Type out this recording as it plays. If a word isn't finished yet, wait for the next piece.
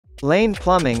Lane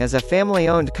Plumbing is a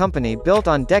family-owned company built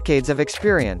on decades of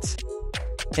experience.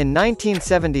 In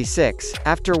 1976,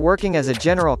 after working as a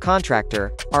general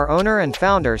contractor, our owner and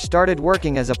founder started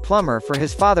working as a plumber for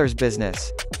his father's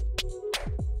business.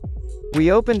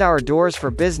 We opened our doors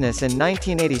for business in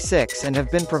 1986 and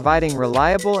have been providing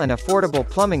reliable and affordable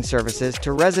plumbing services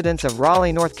to residents of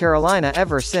Raleigh, North Carolina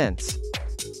ever since.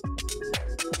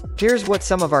 Here's what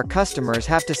some of our customers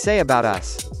have to say about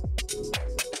us.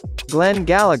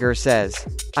 Gallagher says,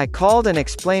 "I called and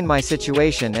explained my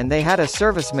situation and they had a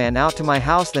serviceman out to my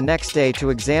house the next day to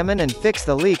examine and fix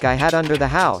the leak I had under the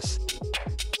house.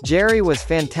 Jerry was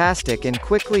fantastic in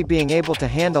quickly being able to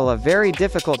handle a very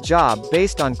difficult job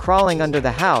based on crawling under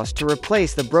the house to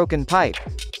replace the broken pipe.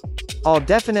 I'll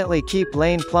definitely keep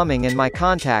Lane Plumbing in my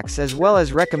contacts as well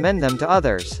as recommend them to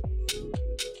others."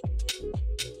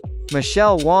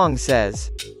 Michelle Wong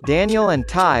says, "Daniel and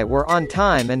Ty were on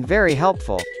time and very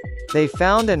helpful. They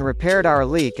found and repaired our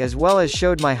leak as well as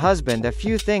showed my husband a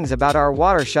few things about our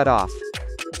water shutoff.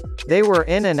 They were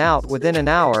in and out within an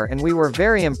hour and we were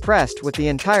very impressed with the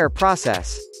entire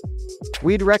process.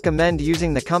 We'd recommend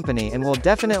using the company and will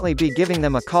definitely be giving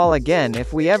them a call again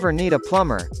if we ever need a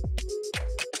plumber.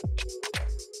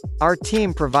 Our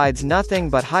team provides nothing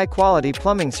but high-quality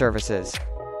plumbing services.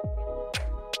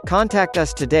 Contact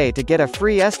us today to get a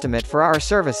free estimate for our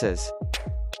services."